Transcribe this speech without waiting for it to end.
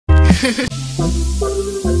Hello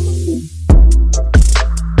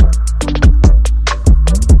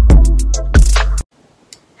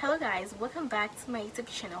guys, welcome back to my YouTube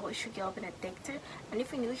channel. It's your girl Benedicta, and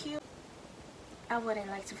if you're new here, I wouldn't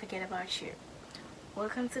like to forget about you.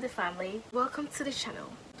 Welcome to the family, welcome to the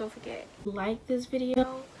channel. Don't forget, like this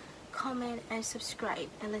video, comment and subscribe,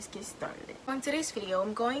 and let's get started. On today's video,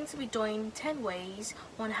 I'm going to be doing 10 ways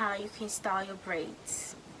on how you can style your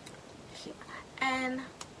braids. And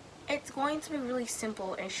it's going to be really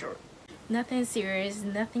simple and short. Nothing serious,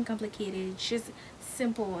 nothing complicated, just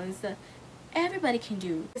simple ones that everybody can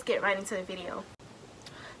do. Let's get right into the video.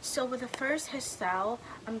 So with the first hairstyle,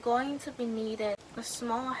 I'm going to be needing a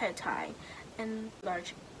small head tie and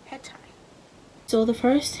large head tie. So the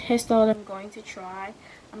first hairstyle that I'm going to try,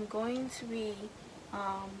 I'm going to be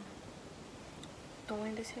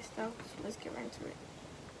doing this hairstyle. So let's get right into it.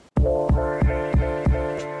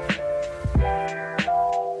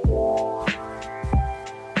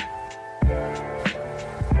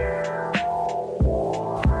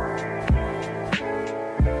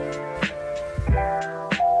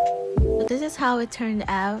 This is how it turned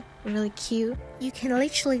out, really cute. You can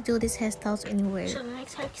literally do this hairstyles anywhere. So the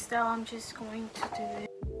next hairstyle, I'm just going to do it.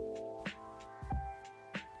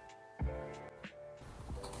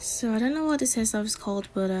 So I don't know what this hairstyle is called,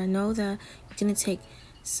 but I know that you're gonna take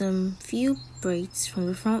some few braids from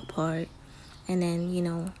the front part and then, you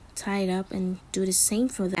know, tie it up and do the same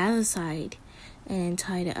for the other side and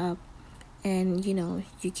tie it up, and you know,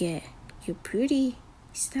 you get your pretty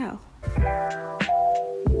style.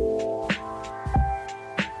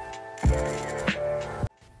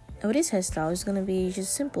 Now this hairstyle is gonna be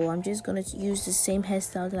just simple. I'm just gonna use the same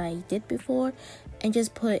hairstyle that I did before and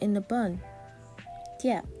just put it in the bun.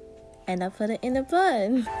 Yeah, and I put it in the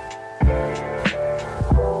bun.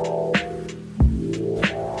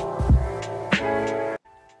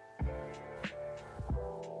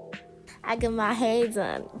 I got my hair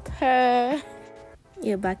done. Purr.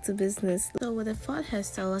 Yeah, back to business. So with the front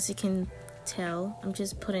hairstyle, as you can tell, I'm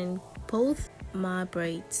just putting both my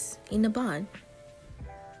braids in the bun.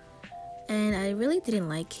 And I really didn't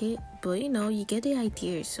like it, but you know, you get the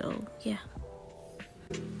idea, so yeah.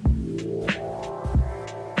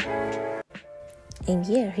 And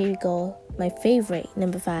yeah, here you go, my favorite,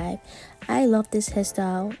 number 5. I love this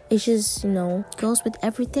hairstyle. It just, you know, goes with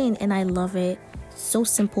everything and I love it. So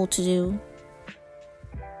simple to do.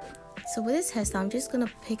 So with this hairstyle, I'm just gonna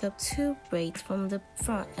pick up 2 braids from the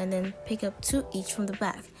front and then pick up 2 each from the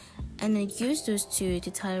back, and then use those 2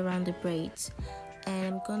 to tie around the braids.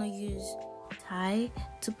 And I'm gonna use tie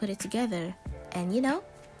to put it together, and you know,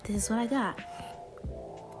 this is what I got.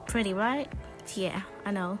 Pretty, right? Yeah,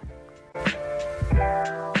 I know.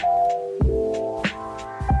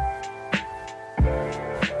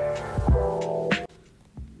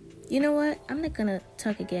 You know what, I'm not gonna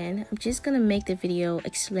talk again. I'm just gonna make the video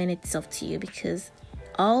explain itself to you, because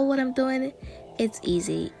all what I'm doing, it's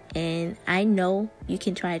easy and I know you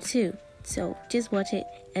can try it too. So just watch it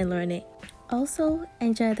and learn it. Also,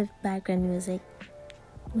 enjoy the background music.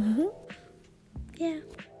 Yeah.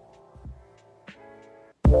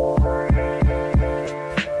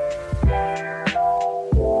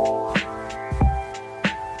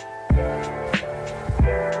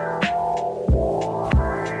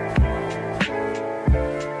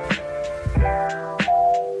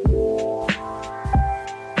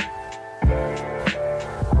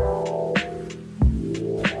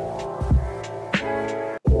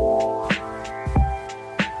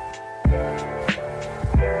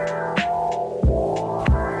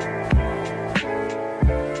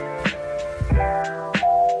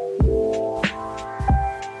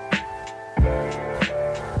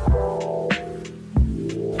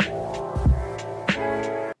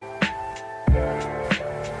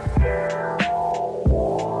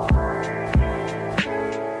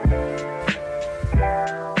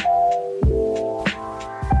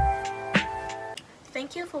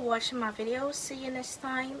 Thank you for watching my video. See you next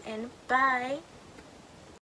time, and bye.